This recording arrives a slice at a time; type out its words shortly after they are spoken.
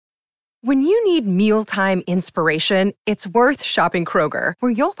When you need mealtime inspiration, it's worth shopping Kroger,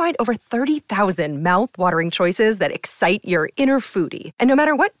 where you'll find over 30,000 mouth-watering choices that excite your inner foodie. And no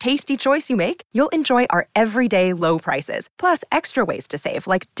matter what tasty choice you make, you'll enjoy our everyday low prices, plus extra ways to save,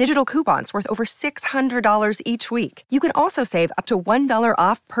 like digital coupons worth over $600 each week. You can also save up to $1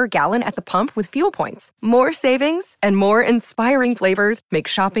 off per gallon at the pump with fuel points. More savings and more inspiring flavors make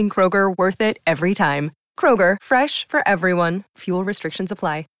shopping Kroger worth it every time. Kroger, fresh for everyone. Fuel restrictions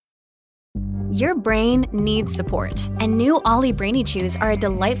apply. Your brain needs support, and new Ollie Brainy Chews are a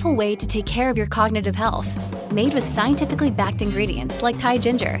delightful way to take care of your cognitive health. Made with scientifically backed ingredients like Thai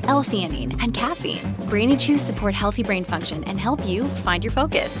ginger, L-theanine, and caffeine, Brainy Chews support healthy brain function and help you find your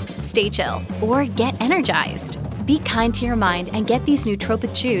focus, stay chill, or get energized. Be kind to your mind and get these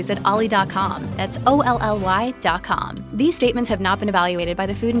nootropic chews at ollie.com. That's OLLY.com. These statements have not been evaluated by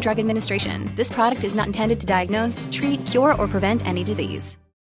the Food and Drug Administration. This product is not intended to diagnose, treat, cure, or prevent any disease.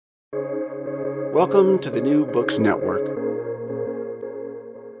 Welcome to the New Books Network.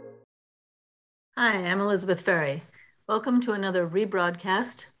 Hi, I'm Elizabeth Ferry. Welcome to another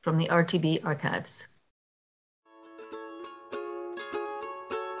rebroadcast from the RTB archives.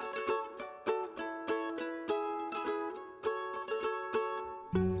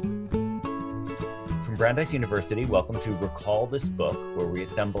 From Brandeis University, welcome to Recall This Book, where we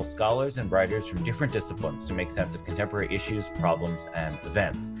assemble scholars and writers from different disciplines to make sense of contemporary issues, problems, and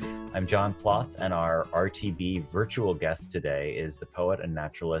events. I'm John Plotz, and our RTB virtual guest today is the poet and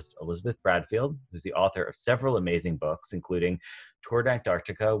naturalist Elizabeth Bradfield, who's the author of several amazing books, including Toward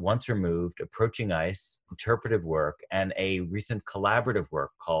Antarctica, Once Removed, Approaching Ice, Interpretive Work, and a recent collaborative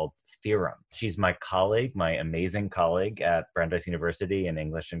work called Theorem. She's my colleague, my amazing colleague at Brandeis University in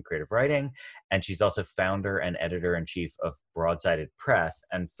English and Creative Writing, and she's also founder and editor-in-chief of Broadsided Press.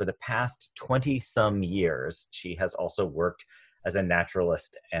 And for the past 20-some years, she has also worked as a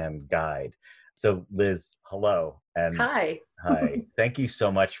naturalist and guide. So Liz, hello. And Hi. Hi. Thank you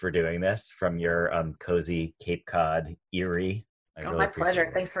so much for doing this from your cozy Cape Cod Erie. My pleasure.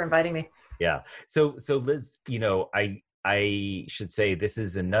 Thanks for inviting me. Yeah. So Liz, I should say this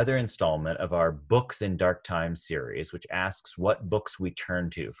is another installment of our Books in Dark Times series, which asks what books we turn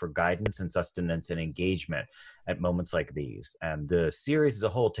to for guidance and sustenance and engagement at moments like these. And the series as a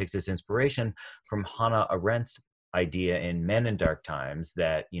whole takes its inspiration from Hannah Arendt's idea in Men in Dark Times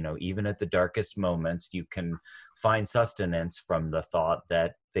that, even at the darkest moments, you can find sustenance from the thought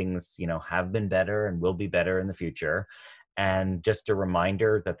that things, have been better and will be better in the future. And just a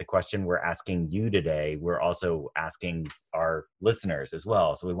reminder that the question we're asking you today, we're also asking our listeners as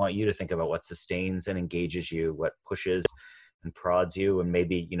well. So we want you to think about what sustains and engages you, what pushes and prods you, and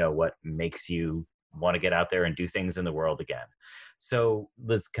maybe, what makes you want to get out there and do things in the world again. So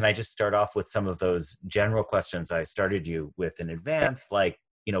Liz, can I just start off with some of those general questions I started you with in advance? Like,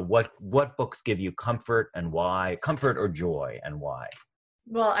 what books give you comfort and why? Comfort or joy and why?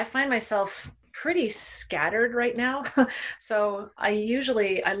 Well, I find myself pretty scattered right now. So I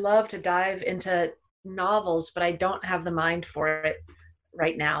love to dive into novels, but I don't have the mind for it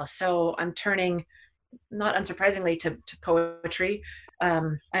right now. So I'm turning, not unsurprisingly, to poetry.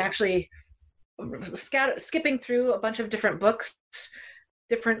 I actually skipping through a bunch of different books.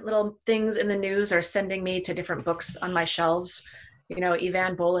 Different little things in the news are sending me to different books on my shelves.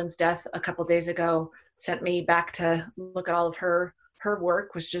 Evan Boland's death a couple days ago sent me back to look at all of her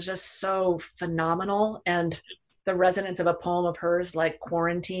work, which is just so phenomenal. And the resonance of a poem of hers like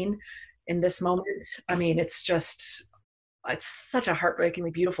Quarantine in this moment. I mean, it's such a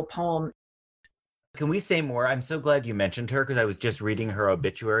heartbreakingly beautiful poem. Can we say more? I'm so glad you mentioned her because I was just reading her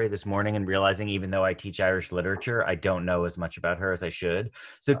obituary this morning and realizing even though I teach Irish literature, I don't know as much about her as I should.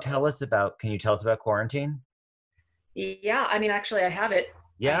 So can you tell us about Quarantine? Yeah, I mean, actually I have it.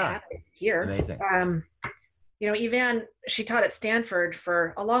 Yeah. I have it here. Amazing. Evan, she taught at Stanford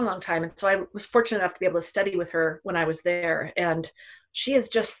for a long, long time. And so I was fortunate enough to be able to study with her when I was there. And she is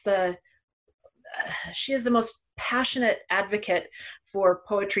just she is the most passionate advocate for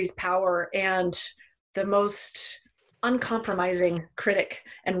poetry's power and the most uncompromising critic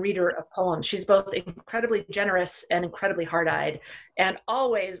and reader of poems. She's both incredibly generous and incredibly hard-eyed and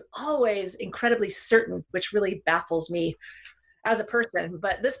always, always incredibly certain, which really baffles me as a person.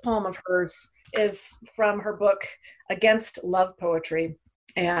 But this poem of hers is from her book Against Love Poetry,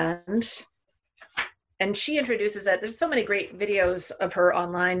 and she introduces it. There's so many great videos of her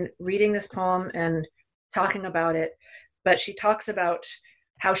online reading this poem and talking about it, but she talks about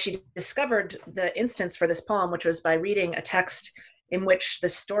how she discovered the instance for this poem, which was by reading a text in which the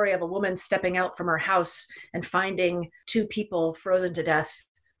story of a woman stepping out from her house and finding two people frozen to death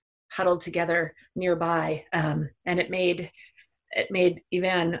huddled together nearby, and it made it made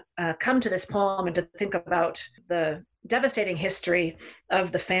Ivan come to this poem and to think about the devastating history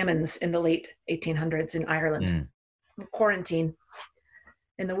of the famines in the late 1800s in Ireland. Quarantine.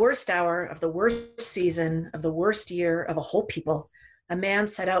 In the worst hour of the worst season of the worst year of a whole people, a man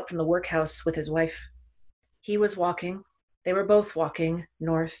set out from the workhouse with his wife. He was walking. They were both walking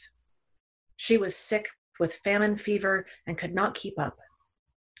north. She was sick with famine fever and could not keep up.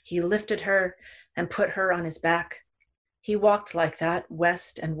 He lifted her and put her on his back. He walked like that,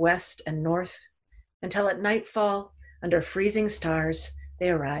 west and north, until at nightfall, under freezing stars, they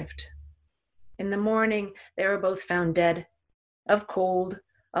arrived. In the morning, they were both found dead, of cold,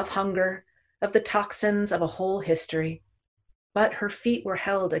 of hunger, of the toxins of a whole history. But her feet were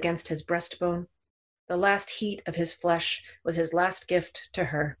held against his breastbone. The last heat of his flesh was his last gift to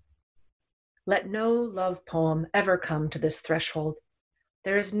her. Let no love poem ever come to this threshold.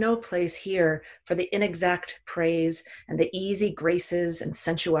 There is no place here for the inexact praise and the easy graces and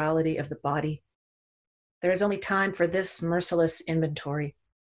sensuality of the body. There is only time for this merciless inventory.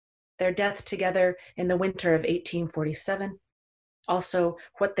 Their death together in the winter of 1847, also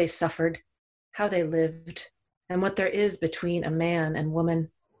what they suffered, how they lived, and what there is between a man and woman,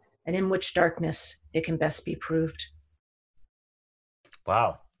 and in which darkness it can best be proved.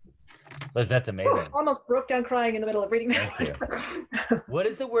 Wow. Liz, that's amazing. Almost broke down crying in the middle of reading that. Thank you. What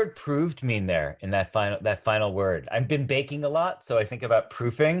does the word proved mean there in that final word? I've been baking a lot, so I think about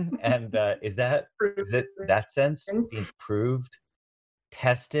proofing. And is it that sense? Being proved,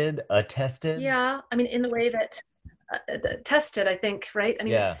 tested, attested? Yeah, I mean, in the way that tested, I think, right? I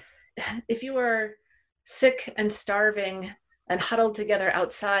mean, yeah. If you were sick and starving and huddled together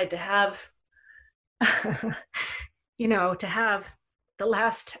outside to have, to have the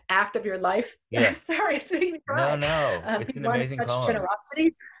last act of your life. Yeah. Sorry, it's making me cry. No, it's an amazing poem.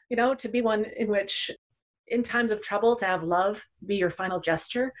 Generosity, to be one in which, in times of trouble, to have love be your final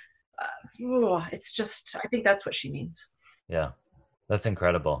gesture. It's just, I think that's what she means. Yeah, that's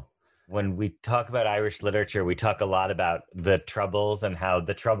incredible. When we talk about Irish literature, we talk a lot about the Troubles and how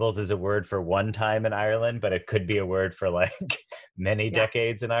the Troubles is a word for one time in Ireland, but it could be a word for like many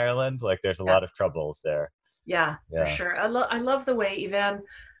decades in Ireland. Like there's a lot of troubles there. Yeah, for sure. I love the way Yvonne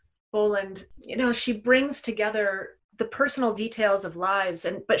Boland, she brings together the personal details of lives,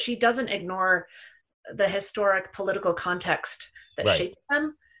 but she doesn't ignore the historic political context that shaped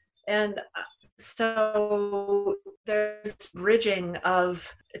them. And so there's bridging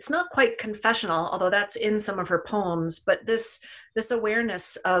of, it's not quite confessional, although that's in some of her poems, but this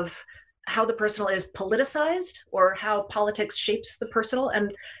awareness of how the personal is politicized, or how politics shapes the personal,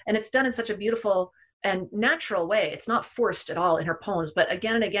 and it's done in such a beautiful and natural way. It's not forced at all in her poems, but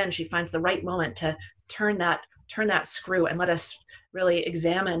again and again she finds the right moment to turn that screw and let us really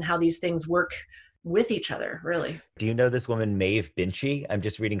examine how these things work with each other, really. Do you know this woman, Maeve Binchy? I'm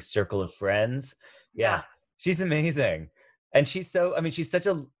just reading Circle of Friends. Yeah. She's amazing. And she's such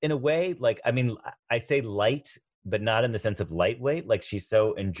in a way, like, I say light, but not in the sense of lightweight. Like she's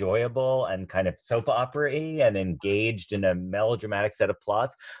so enjoyable and kind of soap opera-y and engaged in a melodramatic set of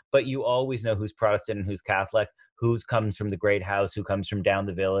plots, but you always know who's Protestant and who's Catholic, who comes from the great house, who comes from down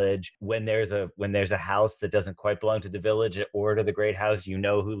the village. When there's a house that doesn't quite belong to the village or to the great house, you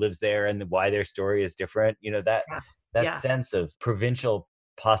know who lives there and why their story is different. That sense of provincial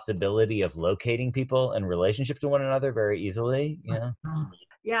possibility of locating people in relationship to one another very easily.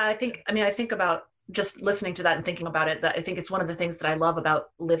 Yeah, I think about just listening to that and thinking about it, that I think it's one of the things that I love about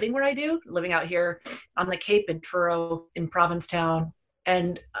living where I do, living out here on the Cape in Truro, in Provincetown.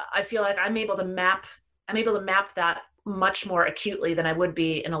 And I feel like I'm able to map that much more acutely than I would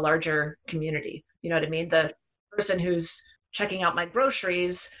be in a larger community. You know what I mean? The person who's checking out my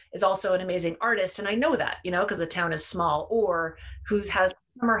groceries is also an amazing artist. And I know that, because the town is small, or who has a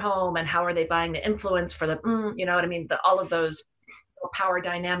summer home and how are they buying the influence for you know what I mean? All of those power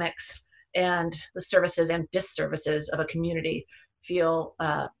dynamics and the services and disservices of a community feel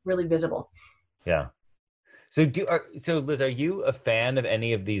really visible. Yeah. So Liz, are you a fan of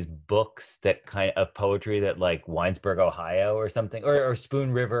any of these books that kind of poetry that like Winesburg, Ohio or something, or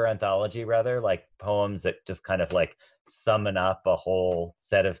Spoon River anthology rather, like poems that just kind of like summon up a whole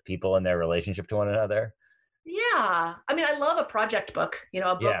set of people and their relationship to one another? Yeah. I love a project book,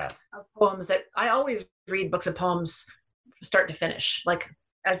 a book of poems. That I always read books of poems start to finish, like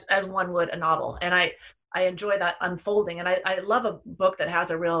as one would a novel. And I enjoy that unfolding. And I love a book that has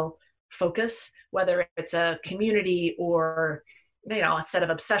a real focus, whether it's a community or, a set of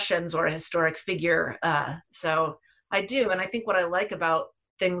obsessions or a historic figure. So I do. And I think what I like about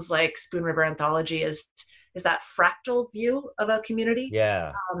things like Spoon River Anthology is that fractal view of a community.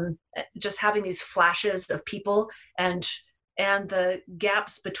 Yeah. Just having these flashes of people and and the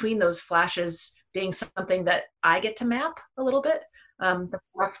gaps between those flashes being something that I get to map a little bit. That's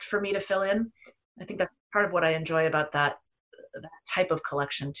left for me to fill in. I think that's part of what I enjoy about that type of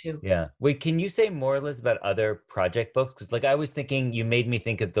collection too. Yeah. Wait, can you say more, Liz, about other project books? Because like I was thinking, you made me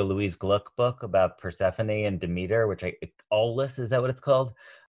think of the Louise Gluck book about Persephone and Demeter, which Aulus, is that what it's called?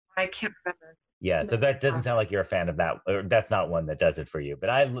 I can't remember. Yeah. So that doesn't sound like you're a fan of that, or that's not one that does it for you.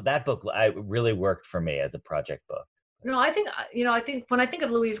 But that book really worked for me as a project book. No, I think when I think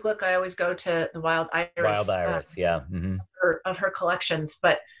of Louise Gluck, I always go to the Wild Iris. Wild Iris, yeah. Mm-hmm. Of her collections.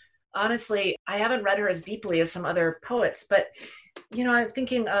 But honestly, I haven't read her as deeply as some other poets. But, I'm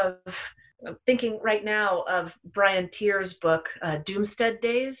thinking right now of Brian Tier's book, Doomstead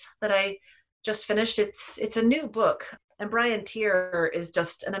Days, that I just finished. It's a new book. And Brian Tier is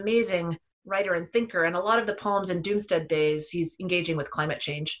just an amazing writer and thinker. And a lot of the poems in Doomstead Days, he's engaging with climate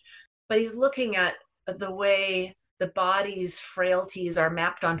change. But he's looking at the way the body's frailties are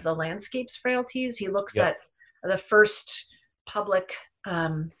mapped onto the landscape's frailties. He looks at the first public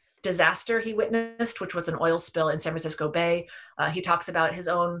disaster he witnessed, which was an oil spill in San Francisco Bay. He talks about his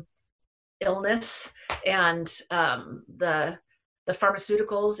own illness and the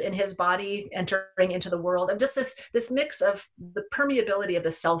pharmaceuticals in his body entering into the world, and just this mix of the permeability of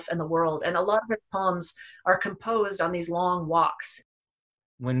the self and the world. And a lot of his poems are composed on these long walks.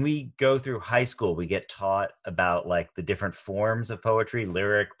 When we go through high school, we get taught about like the different forms of poetry: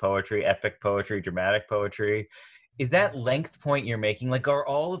 lyric poetry, epic poetry, dramatic poetry. Is that length point you're making, like, are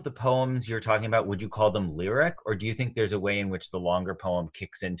all of the poems you're talking about, would you call them lyric, or do you think there's a way in which the longer poem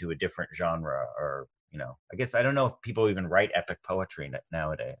kicks into a different genre? Or, I guess I don't know if people even write epic poetry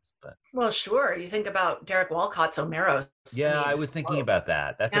nowadays, but. Well, sure. You think about Derek Walcott's Omeros. Yeah, I was thinking about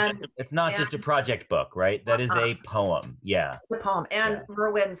that. It's not just a project book, right? That is a poem. Yeah. It's a poem. And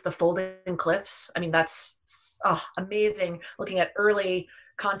Merwin's The Folding Cliffs. I mean, that's amazing. Looking at early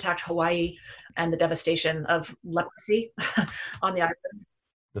contact Hawaii and the devastation of leprosy on the islands.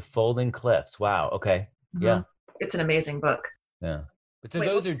 The Folding Cliffs. Wow. Okay. Mm-hmm. Yeah. It's an amazing book. Yeah. But so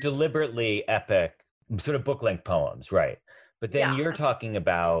those are deliberately epic, sort of book-length poems, right? But then you're talking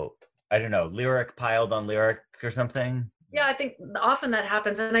about, I don't know, lyric piled on lyric or something? Yeah, I think often that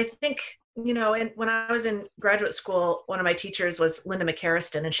happens. And I think, when I was in graduate school, one of my teachers was Linda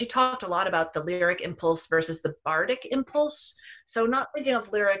McCarriston, and she talked a lot about the lyric impulse versus the bardic impulse. So not thinking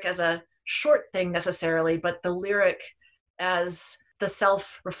of lyric as a short thing necessarily, but the lyric as the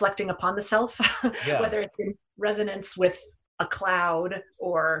self reflecting upon the self, whether it's in resonance with a cloud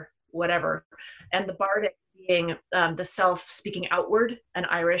or whatever. And the bardic being the self speaking outward, an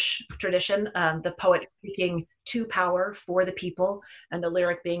Irish tradition, the poet speaking to power for the people, and the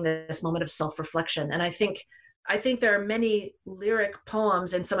lyric being this moment of self-reflection. And I think there are many lyric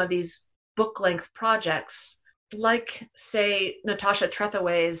poems in some of these book-length projects, like, say, Natasha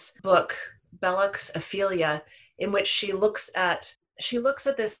Trethewey's book, Belloc's Ophelia, in which she looks at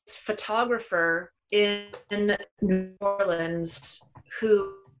this photographer in New Orleans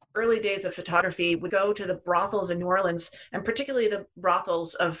who, early days of photography, would go to the brothels in New Orleans, and particularly the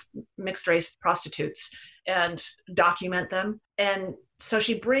brothels of mixed race prostitutes, and document them. And so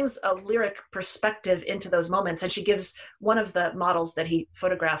she brings a lyric perspective into those moments, and she gives one of the models that he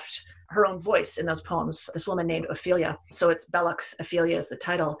photographed her own voice in those poems, this woman named Ophelia. So it's Belloc's Ophelia is the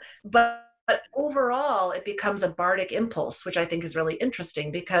title. But overall, it becomes a bardic impulse, which I think is really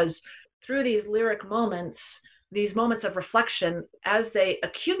interesting, because through these lyric moments, these moments of reflection, as they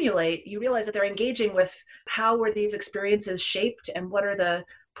accumulate, you realize that they're engaging with how were these experiences shaped and what are the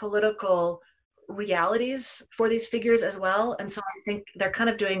political realities for these figures as well. And so I think they're kind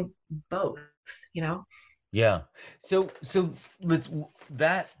of doing both, Yeah. So let's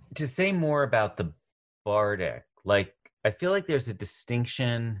to say more about the bardic, like, I feel like there's a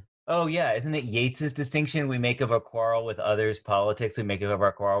distinction. Oh yeah, isn't it Yeats's distinction? We make of our quarrel with others politics, we make of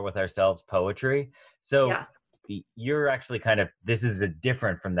our quarrel with ourselves poetry. So you're actually this is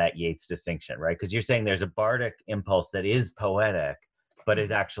different from that Yeats distinction, right? Because you're saying there's a bardic impulse that is poetic, but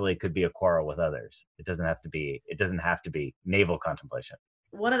is actually could be a quarrel with others. It doesn't have to be navel contemplation.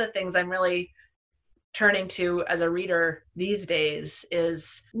 One of the things I'm really turning to as a reader these days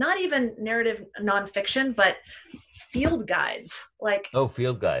is not even narrative nonfiction, but field guides.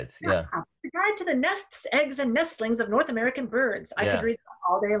 Field guides. Yeah. The Guide to the Nests, Eggs, and Nestlings of North American Birds. I could read that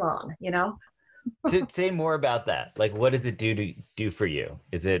all day long, To say more about that, like, what does it do for you?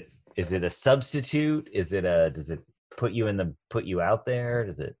 Is it a substitute? Does it put you out there?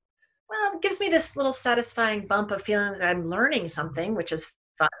 Well, it gives me this little satisfying bump of feeling that I'm learning something, which is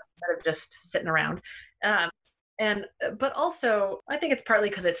fun, instead of just sitting around. And, but also I think it's partly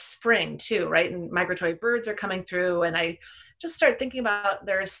because it's spring too, right? And migratory birds are coming through. And I just start thinking about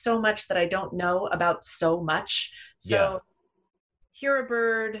there's so much that I don't know about so much. Yeah. So hear a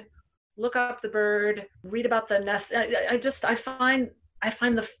bird, look up the bird, read about the nest. I find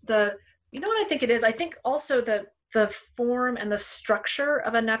the, you know what I think it is? I think also the form and the structure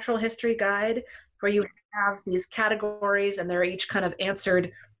of a natural history guide where you have these categories and they're each kind of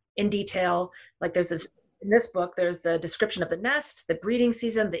answered in detail. Like there's this, in this book, there's the description of the nest, the breeding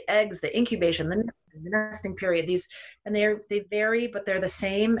season, the eggs, the incubation, the nesting period. These, and they vary, but they're the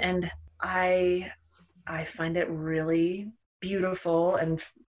same. And I find it really beautiful and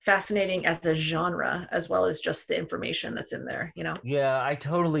fascinating as a genre, as well as just the information that's in there, you know? Yeah, I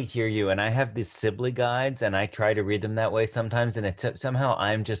totally hear you. And I have these Sibley guides and I try to read them that way sometimes. And somehow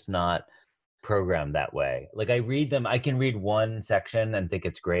I'm just not programmed that way. Like I read them, I can read one section and think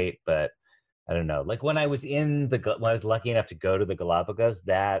it's great, but I don't know. Like when I was when I was lucky enough to go to the Galapagos,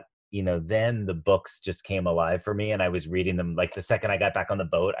 that, then the books just came alive for me and I was reading them. Like the second I got back on the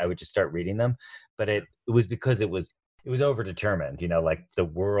boat, I would just start reading them. But it was because it was overdetermined, like the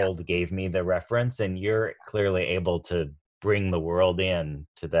world gave me the reference and you're clearly able to bring the world in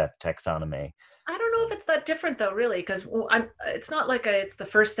to that taxonomy. I don't know if it's that different though, really, because it's not like it's the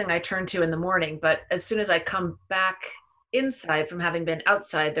first thing I turn to in the morning, but as soon as I come back inside from having been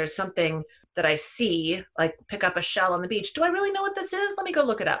outside, there's something that I see, like pick up a shell on the beach. Do I really know what this is? Let me go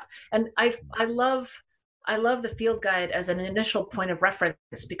look it up. And I love the field guide as an initial point of reference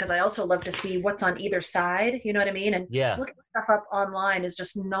because I also love to see what's on either side. You know what I mean? And looking stuff up online is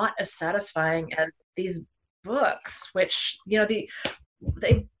just not as satisfying as these books, which,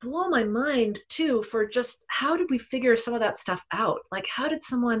 they blow my mind too, for just how did we figure some of that stuff out? Like, how did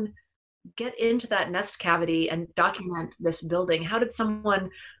someone get into that nest cavity and document this building? How did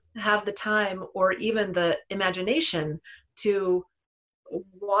someone have the time or even the imagination to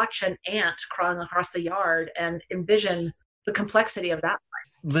watch an ant crawling across the yard and envision the complexity of that?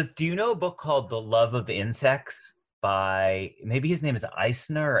 Liz, do you know a book called The Love of Insects by, maybe his name is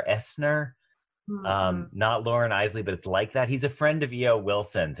Eisner or Essner? Not Lauren Isley, but it's like that. He's a friend of E.O.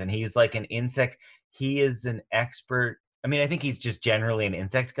 Wilson's and he's like an insect. He is an expert. I mean, I think he's just generally an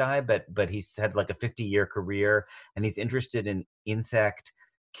insect guy, but he's had like a 50-year career and he's interested in insect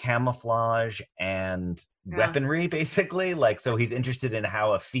camouflage and weaponry, basically. Like, so he's interested in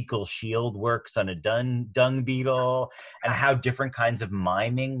how a fecal shield works on a dung beetle and how different kinds of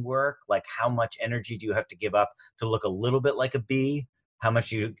miming work. Like, how much energy do you have to give up to look a little bit like a bee? How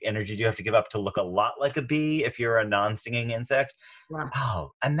much energy do you have to give up to look a lot like a bee if you're a non-stinging insect? Wow.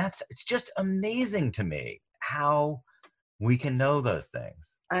 Oh, and it's just amazing to me how we can know those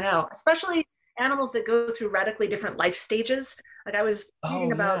things. I know, especially animals that go through radically different life stages. Like I was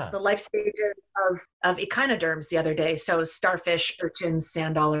reading about the life stages of echinoderms the other day. So starfish, urchins,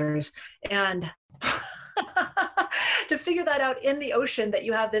 sand dollars, and to figure that out in the ocean, that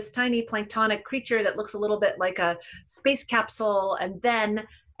you have this tiny planktonic creature that looks a little bit like a space capsule, and then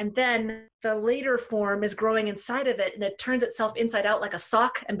the later form is growing inside of it and it turns itself inside out like a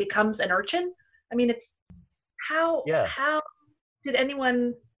sock and becomes an urchin. I mean, it's how did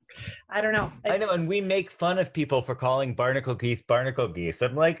anyone, I don't know. I know, and we make fun of people for calling barnacle geese.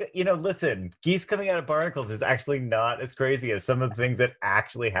 I'm like, listen, geese coming out of barnacles is actually not as crazy as some of the things that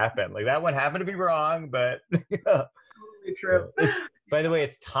actually happen. Like that one happened to be wrong, but totally true. By the way,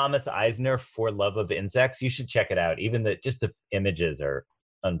 it's Thomas Eisner, For Love of Insects. You should check it out. Even just the images are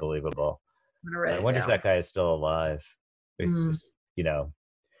unbelievable. I wonder if that guy is still alive. It's just,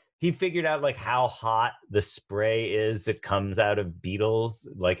 he figured out like how hot the spray is that comes out of beetles.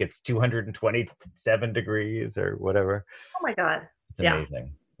 Like it's 227 degrees or whatever. Oh my God. It's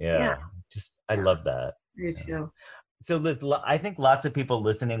amazing. Yeah. I love that. You too. So Liz, I think lots of people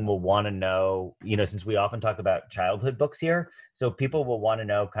listening will want to know, since we often talk about childhood books here, so people will want to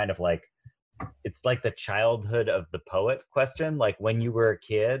know kind of like, it's like the childhood of the poet question. Like when you were a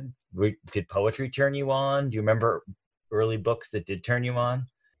kid, did poetry turn you on? Do you remember early books that did turn you on?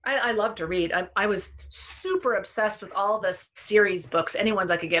 I love to read. I was super obsessed with all the series books, any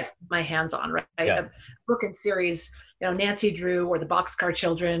ones I could get my hands on, right? Yeah. A book and series, Nancy Drew or the Boxcar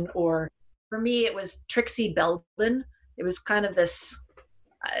Children, or for me, it was Trixie Belden. It was kind of this,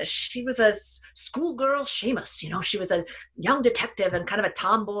 she was a schoolgirl Seamus, she was a young detective and kind of a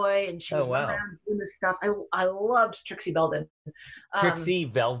tomboy, and she was around doing this stuff. I loved Trixie Belden. Trixie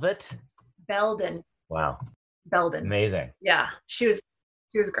Velvet? Belden. Wow. Belden. Amazing. Yeah, she was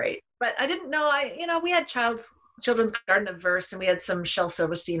great. But I didn't know, we had Children's Garden of Verse and we had some Shel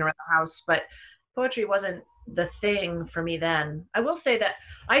Silverstein around the house, but poetry wasn't the thing for me then. I will say that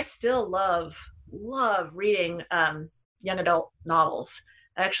I still love love reading young adult novels.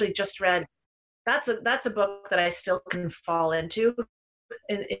 I actually just read, that's a book that I still can fall into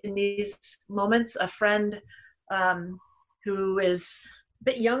in these moments. A friend who is a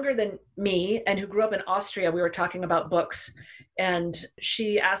bit younger than me and who grew up in Austria, we were talking about books, and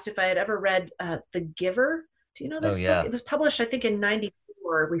she asked if I had ever read The Giver. Do you know this book? It was published, I think, in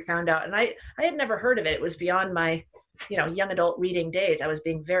 '94, we found out. And I had never heard of it. It was beyond my, young adult reading days. I was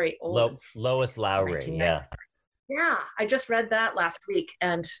being very old. Lois Lowry, yeah. Yeah, I just read that last week.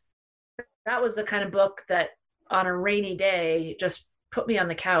 And that was the kind of book that on a rainy day, just put me on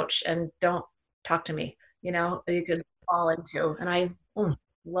the couch and don't talk to me, you could fall into. And I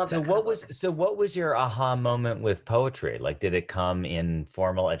love it. So what was your aha moment with poetry? Like, did it come in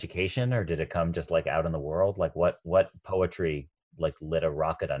formal education, or did it come just like out in the world? Like what poetry like lit a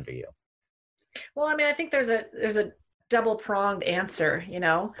rocket under you? Well, I mean, I think there's a double-pronged answer,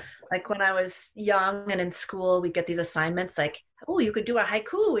 like when I was young and in school, we get these assignments like, oh, you could do a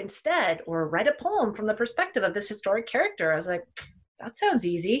haiku instead, or write a poem from the perspective of this historic character. I was like, that sounds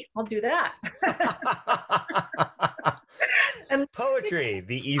easy. I'll do that. And poetry,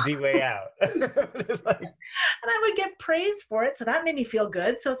 the easy way out. And I would get praise for it. So that made me feel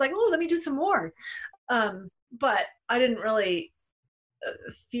good. So I was like, oh, let me do some more. But I didn't really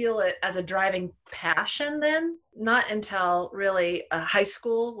feel it as a driving passion then, not until really high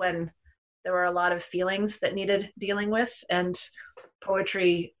school, when there were a lot of feelings that needed dealing with. And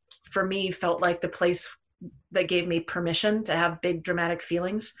poetry for me felt like the place that gave me permission to have big dramatic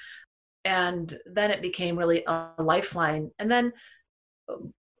feelings. And then it became really a lifeline.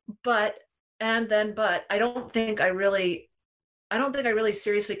 But I don't think I really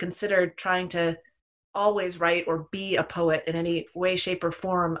seriously considered trying to always write or be a poet in any way, shape, or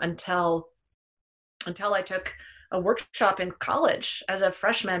form until I took a workshop in college as a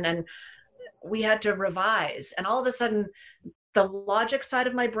freshman, and we had to revise. And all of a sudden, the logic side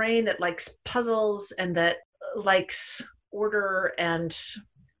of my brain that likes puzzles and that likes order and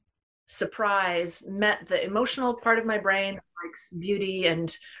surprise met the emotional part of my brain that likes beauty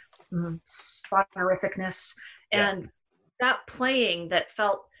and sonorificness. And that playing that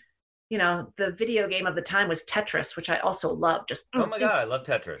felt, the video game of the time was Tetris, which I also love. Just oh my God, I love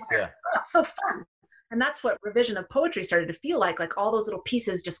Tetris. Yeah. That's so fun. And that's what revision of poetry started to feel like all those little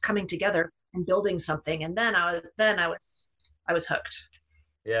pieces just coming together and building something. And then I was hooked.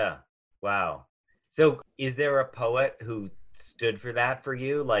 Yeah. Wow. So is there a poet who stood for that for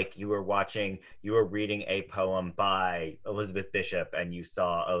you? Like you were reading a poem by Elizabeth Bishop and you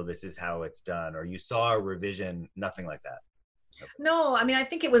saw, oh, this is how it's done, or you saw a revision, nothing like that? Okay. No, I mean, I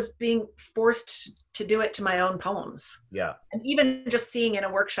think it was being forced to do it to my own poems. Yeah. And even just seeing in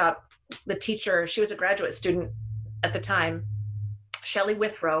a workshop, the teacher, she was a graduate student at the time, Shelley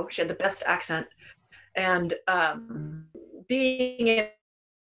Withrow, she had the best accent. And being in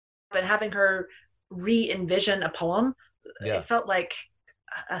and having her re-envision a poem, it felt like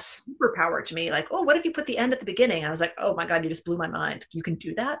a superpower to me. Like, oh, what if you put the end at the beginning? I was like, oh my God, you just blew my mind. You can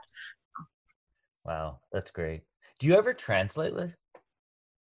do that? Wow, that's great. Do you ever translate, Liz?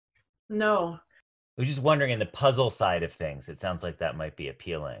 No. I was just wondering, in the puzzle side of things, it sounds like that might be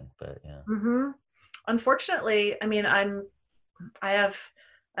appealing, but yeah. Mm-hmm. Unfortunately, I mean, I have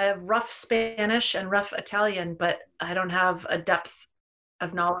rough Spanish and rough Italian, but I don't have a depth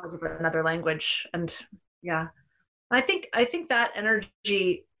of knowledge of another language. And yeah, I think that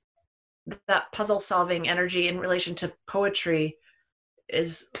energy, that puzzle solving energy in relation to poetry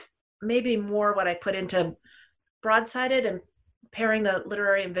is maybe more what I put into Broadsided and pairing the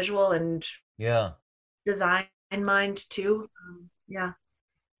literary and visual and design mind too. Yeah.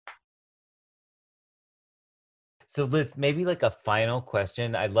 So Liz, maybe like a final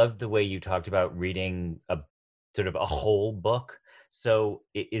question. I loved the way you talked about reading a sort of a whole book. So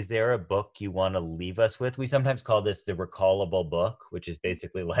is there a book you want to leave us with? We sometimes call this the recallable book, which is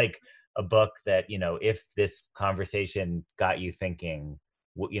basically like a book that, if this conversation got you thinking,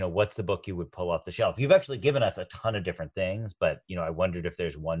 what's the book you would pull off the shelf? You've actually given us a ton of different things, but, I wondered if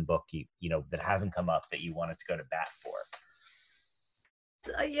there's one book that hasn't come up that you wanted to go to bat for.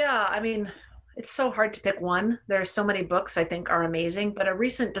 Yeah, I mean, it's so hard to pick one. There are so many books I think are amazing, but a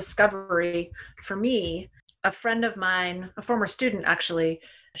recent discovery for me, a friend of mine, a former student actually,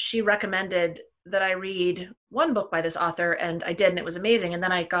 she recommended that I read one book by this author, and I did, and it was amazing. And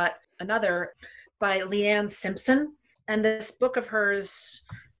then I got another by Leanne Simpson, and this book of hers,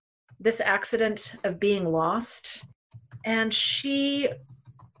 This Accident of Being Lost. And she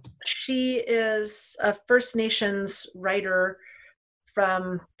is a First Nations writer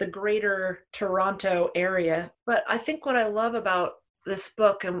from the greater Toronto area. But I think what I love about this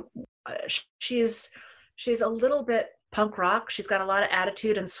book and she's a little bit punk rock. She's got a lot of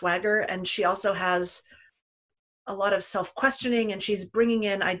attitude and swagger, and she also has a lot of self-questioning, and she's bringing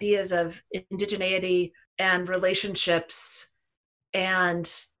in ideas of indigeneity and relationships. And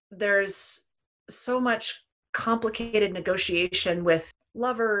there's so much complicated negotiation with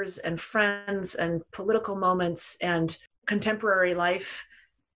lovers and friends and political moments and contemporary life.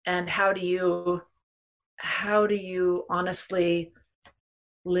 And how do you honestly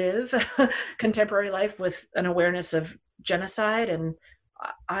live contemporary life with an awareness of genocide? And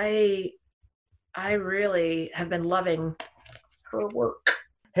I really have been loving her work.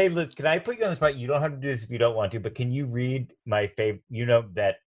 Hey, Liz, can I put you on the spot? You don't have to do this if you don't want to, but can you read my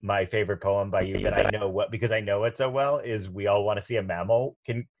favorite, my favorite poem by you that I know because I know it so well, is We All Want to See a Mammal.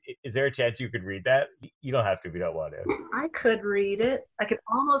 Is there a chance you could read that? You don't have to if you don't want to. I could read it. I could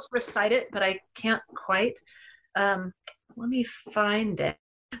almost recite it, but I can't quite. Let me find it.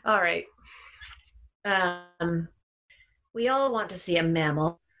 All right. We all want to see a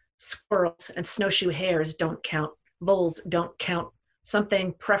mammal. Squirrels and snowshoe hares don't count. Voles don't count.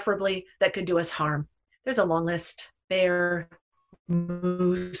 Something preferably that could do us harm. There's a long list. Bear,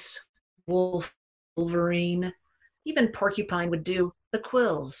 moose, wolf, wolverine. Even porcupine would do. The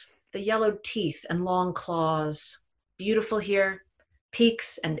quills, the yellowed teeth and long claws. Beautiful here.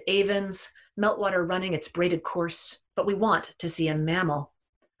 Peaks and avens, meltwater running its braided course. But we want to see a mammal.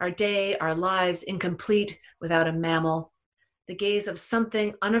 Our day, our lives incomplete without a mammal. The gaze of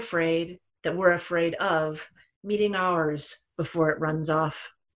something unafraid that we're afraid of, meeting ours before it runs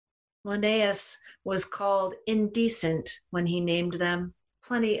off. Linnaeus was called indecent when he named them.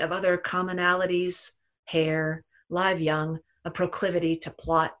 Plenty of other commonalities: hair, live young, a proclivity to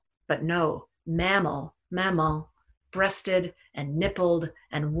plot, but no, mammal, breasted and nippled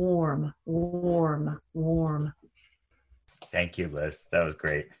and warm. Thank you, Liz. That was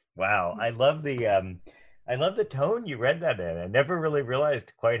great. Wow, I love the tone you read that in. I never really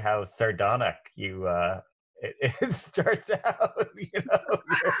realized quite how sardonic you it starts out.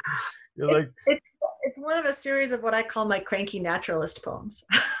 You're like, it's one of a series of what I call my cranky naturalist poems.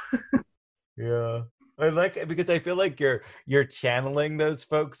 Yeah, I like it because I feel like you're channeling those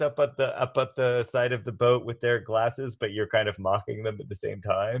folks up at the side of the boat with their glasses, but you're kind of mocking them at the same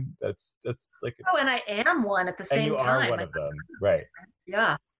time. That's like and I am one at the same time. And you are one of them, right?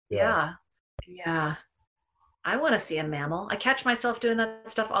 Yeah. I want to see a mammal. I catch myself doing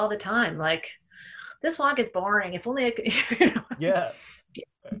that stuff all the time. Like, this walk is boring. If only I could. Yeah.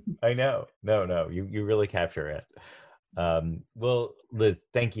 I know. No, you really capture it. Well, Liz,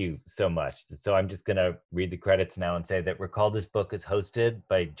 thank you so much. So I'm just going to read the credits now and say that Recall This Book is hosted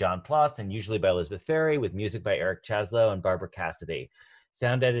by John Plotz and usually by Elizabeth Ferry, with music by Eric Chaslow and Barbara Cassidy.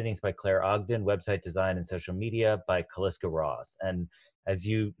 Sound editing is by Claire Ogden, website design and social media by Kaliska Ross. And as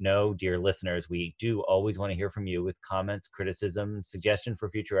you know, dear listeners, we do always want to hear from you with comments, criticism, suggestion for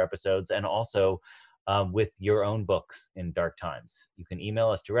future episodes, and also with your own books in dark times. You can email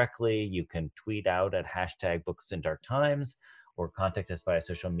us directly. You can tweet out at #BooksInDarkTimes or contact us via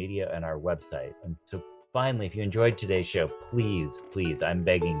social media and our website. And so finally, if you enjoyed today's show, please, I'm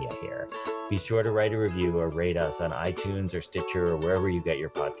begging you here, be sure to write a review or rate us on iTunes or Stitcher or wherever you get your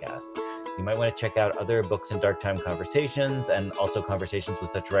podcast. You might want to check out other Books in Dark Time conversations and also conversations with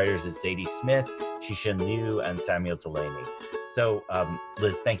such writers as Zadie Smith, Shishin Liu, and Samuel Delaney. So,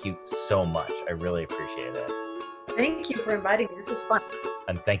 Liz, thank you so much. I really appreciate it. Thank you for inviting me. This was fun.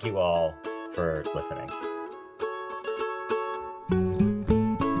 And thank you all for listening.